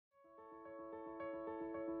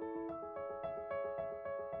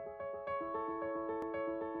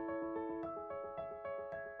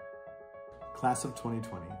Class of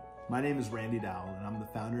 2020. My name is Randy Dowell, and I'm the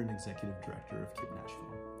founder and executive director of KIPP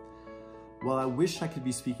Nashville. While I wish I could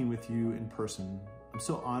be speaking with you in person, I'm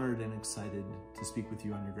so honored and excited to speak with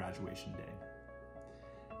you on your graduation day.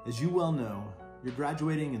 As you well know, you're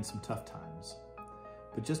graduating in some tough times,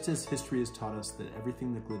 but just as history has taught us that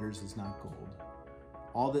everything that glitters is not gold,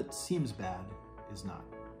 all that seems bad is not.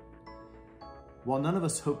 While none of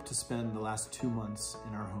us hope to spend the last 2 months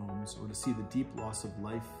in our homes or to see the deep loss of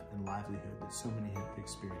life and livelihood that so many have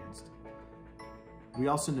experienced, we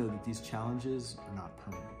also know that these challenges are not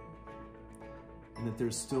permanent and that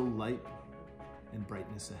there's still light and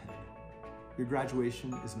brightness ahead. Your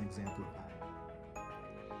graduation is an example of that.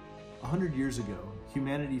 100 years ago,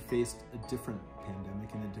 humanity faced a different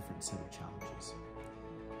pandemic and a different set of challenges.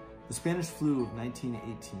 The Spanish flu of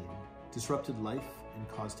 1918 disrupted life and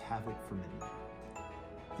caused havoc for many.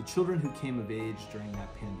 The children who came of age during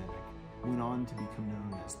that pandemic went on to become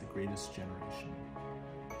known as the greatest generation.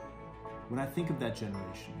 When I think of that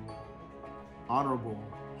generation, honorable,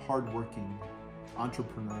 hardworking,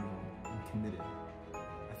 entrepreneurial, and committed,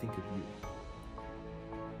 I think of you.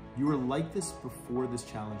 You were like this before this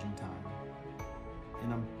challenging time,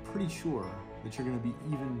 and I'm pretty sure that you're going to be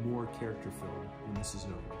even more character-filled when this is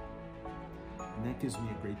over. And that gives me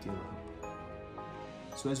a great deal of hope.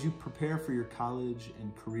 So as you prepare for your college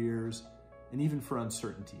and careers, and even for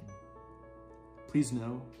uncertainty, please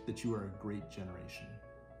know that you are a great generation.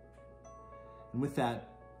 And with that,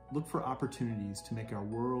 look for opportunities to make our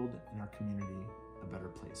world and our community a better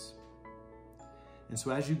place. And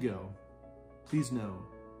so as you go, please know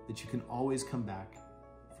that you can always come back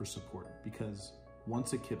for support, because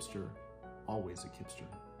once a KIPPster, always a KIPPster.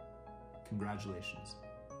 Congratulations.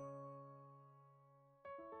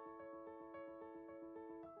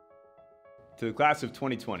 To the class of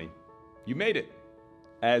 2020, you made it.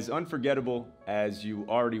 As unforgettable as you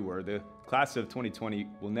already were, the class of 2020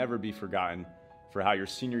 will never be forgotten for how your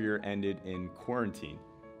senior year ended in quarantine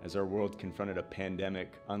as our world confronted a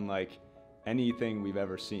pandemic unlike anything we've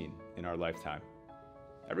ever seen in our lifetime.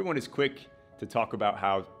 Everyone is quick to talk about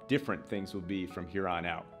how different things will be from here on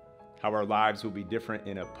out, how our lives will be different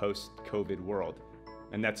in a post-COVID world,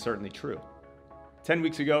 and that's certainly true. 10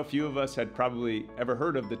 weeks ago, few of us had probably ever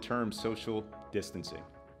heard of the term social distancing.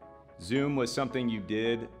 Zoom was something you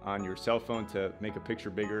did on your cell phone to make a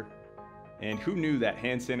picture bigger, and who knew that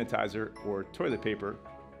hand sanitizer or toilet paper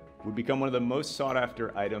would become one of the most sought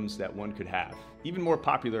after items that one could have, even more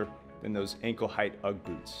popular than those ankle-height UGG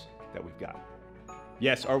boots that we've got.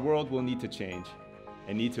 Yes, our world will need to change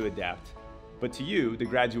and need to adapt, but to you, the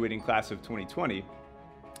graduating class of 2020,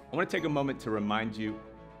 I want to take a moment to remind you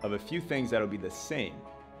of a few things that will be the same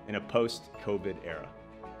in a post-COVID era.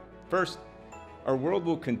 First, our world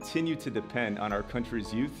will continue to depend on our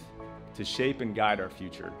country's youth to shape and guide our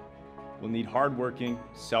future. We'll need hardworking,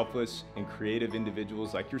 selfless, and creative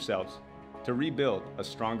individuals like yourselves to rebuild a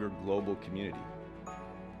stronger global community.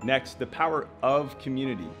 Next, the power of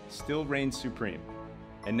community still reigns supreme.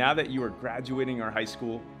 And now that you are graduating our high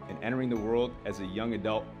school and entering the world as a young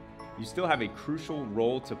adult, you still have a crucial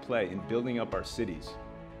role to play in building up our cities,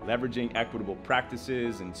 leveraging equitable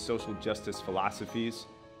practices and social justice philosophies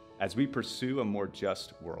as we pursue a more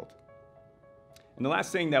just world. And the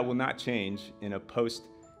last thing that will not change in a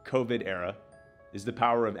post-COVID era is the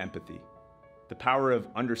power of empathy, the power of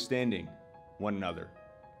understanding one another,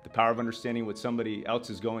 the power of understanding what somebody else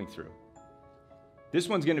is going through. This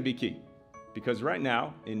one's going to be key, because right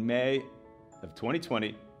now, in May of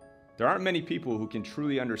 2020, there aren't many people who can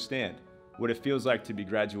truly understand what it feels like to be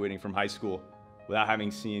graduating from high school without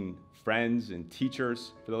having seen friends and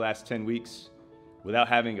teachers for the last 10 weeks, without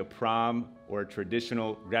having a prom or a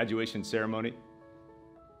traditional graduation ceremony.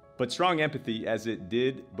 But strong empathy, as it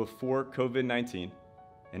did before COVID-19,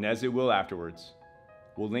 and as it will afterwards,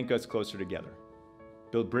 will link us closer together,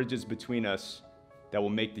 build bridges between us that will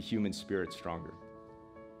make the human spirit stronger.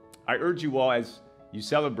 I urge you all, as you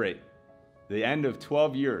celebrate the end of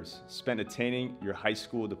 12 years spent attaining your high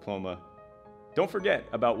school diploma, don't forget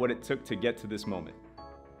about what it took to get to this moment.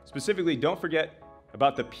 Specifically, don't forget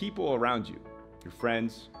about the people around you, your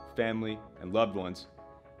friends, family, and loved ones,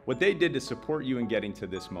 what they did to support you in getting to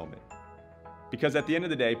this moment. Because at the end of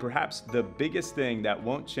the day, perhaps the biggest thing that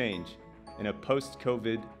won't change in a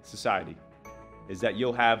post-COVID society is that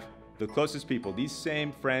you'll have the closest people, these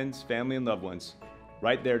same friends, family, and loved ones,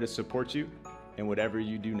 right there to support you in whatever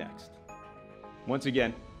you do next. Once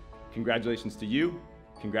again, congratulations to you.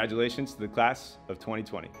 Congratulations to the class of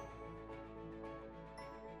 2020.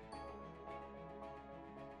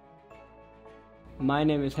 My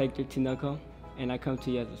name is Hector Tinoco, and I come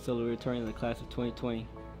to you as a Salutatorian of the class of 2020.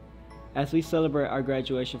 As we celebrate our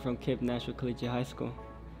graduation from KIPP Nashville Collegiate High School,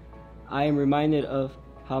 I am reminded of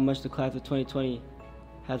how much the class of 2020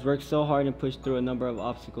 has worked so hard and pushed through a number of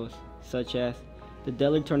obstacles, such as the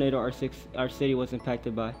deadly tornado our city was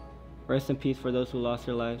impacted by. Rest in peace for those who lost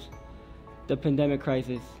their lives. The pandemic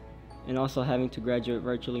crisis, and also having to graduate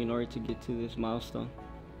virtually in order to get to this milestone.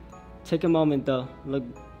 Take a moment though,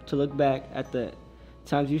 to look back at the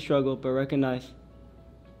times you struggled, but recognize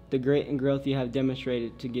the grit and growth you have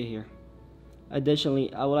demonstrated to get here.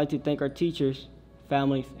 Additionally, I would like to thank our teachers,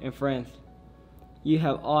 families, and friends. You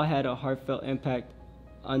have all had a heartfelt impact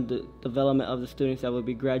on the development of the students that will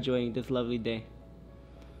be graduating this lovely day.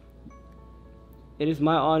 It is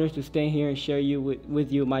my honor to stand here and share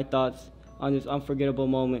with you my thoughts on this unforgettable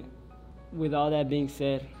moment. With all that being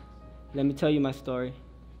said, let me tell you my story,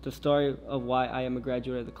 the story of why I am a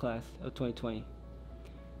graduate of the class of 2020.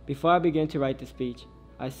 Before I began to write the speech,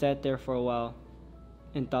 I sat there for a while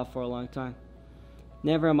and thought for a long time.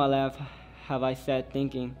 Never in my life have I sat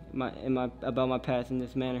thinking about my past in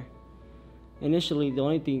this manner. Initially, the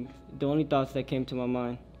only thoughts that came to my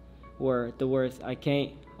mind were the words "I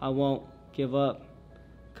can't," "I won't," "give up,"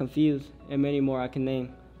 "confused," and many more I can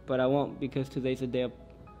name, but I won't because today's a day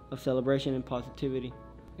of celebration and positivity.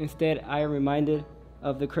 Instead, I am reminded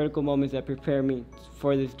of the critical moments that prepared me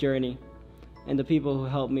for this journey and the people who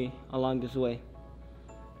helped me along this way.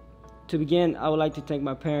 To begin, I would like to thank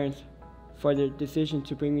my parents for their decision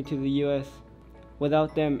to bring me to the U.S.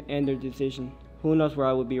 Without them and their decision, who knows where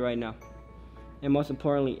I would be right now. And most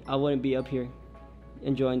importantly, I wouldn't be up here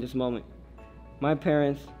enjoying this moment. My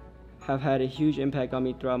parents have had a huge impact on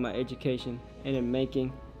me throughout my education and in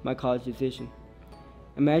making my college decision.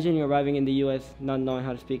 Imagine you arriving in the U.S. not knowing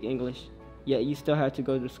how to speak English, yet you still had to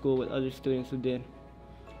go to school with other students who did.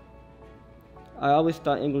 I always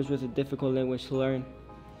thought English was a difficult language to learn.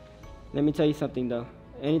 Let me tell you something though.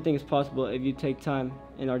 Anything is possible if you take time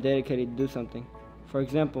and are dedicated to do something. For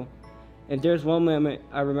example, if there's one moment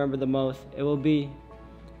I remember the most, it will be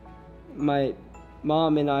my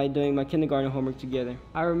mom and I doing my kindergarten homework together.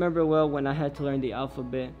 I remember well when I had to learn the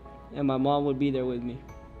alphabet and my mom would be there with me.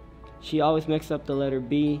 She always mixed up the letter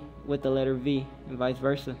B with the letter V and vice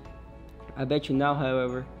versa. I bet you now,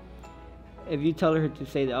 however, if you tell her to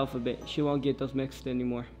say the alphabet, she won't get those mixed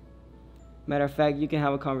anymore. Matter of fact, you can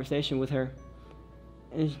have a conversation with her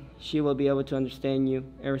and she will be able to understand you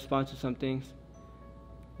and respond to some things.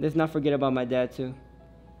 Let's not forget about my dad too.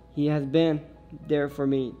 He has been there for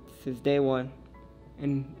me since day one,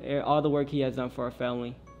 and all the work he has done for our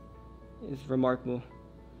family is remarkable.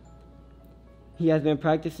 He has been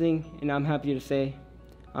practicing, and I'm happy to say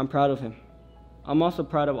I'm proud of him. I'm also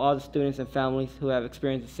proud of all the students and families who have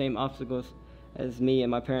experienced the same obstacles as me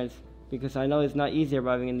and my parents, because I know it's not easy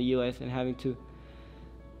arriving in the U.S. and having to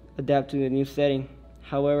adapt to a new setting.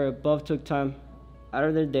 However, both took time out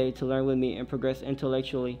of their day to learn with me and progress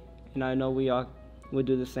intellectually, and I know we all will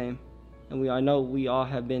do the same. And I know we all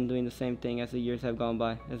have been doing the same thing as the years have gone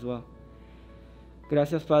by as well.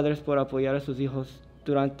 Gracias, padres, por apoyar a sus hijos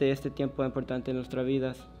durante este tiempo importante en nuestras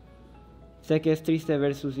vidas. Sé que es triste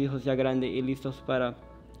ver sus hijos ya grandes y listos para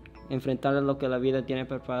enfrentar lo que la vida tiene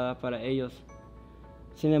preparada para ellos.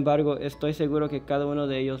 Sin embargo, estoy seguro que cada uno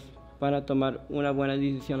de ellos van a tomar una buena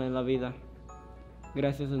decisión en la vida.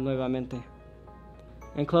 Gracias nuevamente.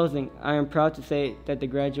 In closing, I am proud to say that the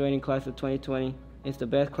graduating class of 2020 is the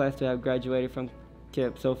best class to have graduated from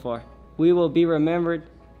KIPP so far. We will be remembered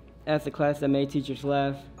as the class that made teachers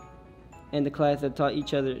laugh and the class that taught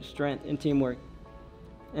each other strength and teamwork.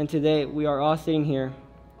 And today, we are all sitting here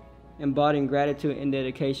embodying gratitude and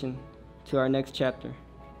dedication to our next chapter.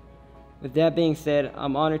 With that being said,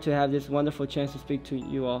 I'm honored to have this wonderful chance to speak to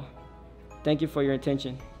you all. Thank you for your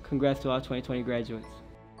attention. Congrats to all 2020 graduates.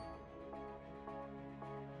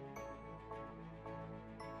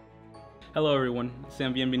 Hello everyone,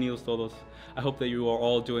 sean bienvenidos todos. I hope that you are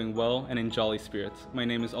all doing well and in jolly spirits. My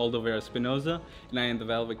name is Aldo Vera-Espinoza, and I am the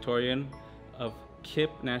Valedictorian of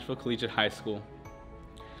KIPP Nashville Collegiate High School.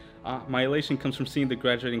 My elation comes from seeing the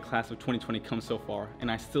graduating class of 2020 come so far,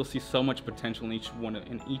 and I still see so much potential in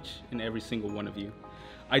each and every single one of you.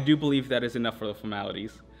 I do believe that is enough for the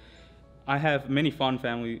formalities. I have many fond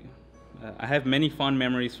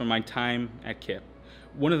memories from my time at KIPP.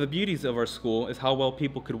 One of the beauties of our school is how well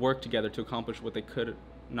people could work together to accomplish what they could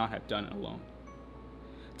not have done alone.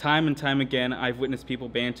 Time and time again, I've witnessed people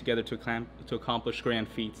band together to accomplish grand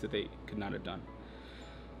feats that they could not have done.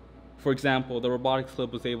 For example, the robotics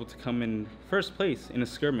club was able to come in first place in a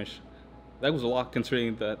skirmish. That was a lot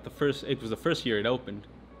considering that it was the first year it opened.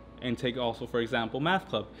 And take also, for example, math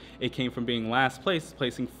club. It came from being last place,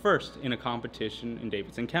 placing first in a competition in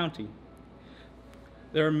Davidson County.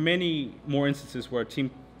 There are many more instances where a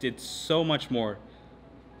team did so much more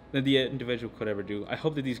than the individual could ever do. I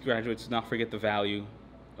hope that these graduates do not forget the value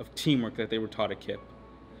of teamwork that they were taught at KIPP.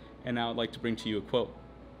 And now I'd like to bring to you a quote.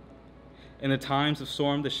 In the times of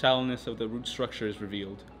storm, the shallowness of the root structure is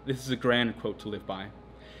revealed. This is a grand quote to live by.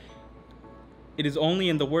 It is only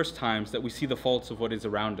in the worst times that we see the faults of what is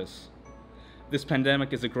around us. This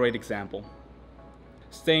pandemic is a great example.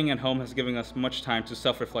 Staying at home has given us much time to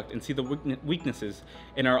self-reflect and see the weaknesses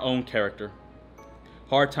in our own character.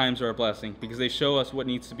 Hard times are a blessing because they show us what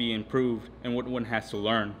needs to be improved and what one has to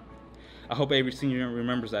learn. I hope every senior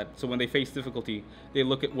remembers that, so when they face difficulty, they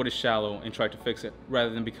look at what is shallow and try to fix it, rather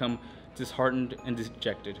than become disheartened and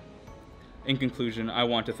dejected. In conclusion, I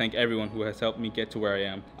want to thank everyone who has helped me get to where I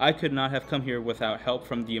am. I could not have come here without help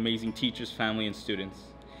from the amazing teachers, family, and students.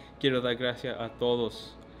 Quiero dar gracias a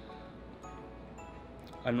todos,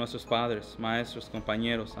 a nuestros padres, maestros,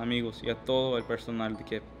 compañeros, amigos, y a todo el personal de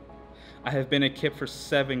KIPP. I have been at KIPP for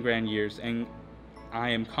 7 grand years, and I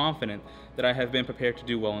am confident that I have been prepared to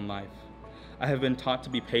do well in life. I have been taught to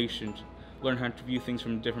be patient, learn how to view things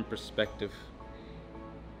from a different perspective,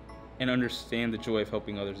 and understand the joy of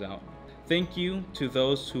helping others out. Thank you to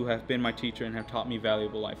those who have been my teacher and have taught me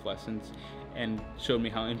valuable life lessons and showed me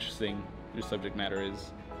how interesting your subject matter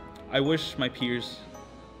is. I wish my peers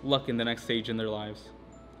luck in the next stage in their lives.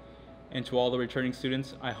 And to all the returning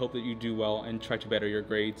students, I hope that you do well and try to better your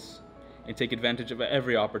grades and take advantage of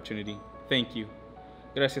every opportunity. Thank you.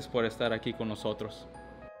 Gracias por estar aquí con nosotros.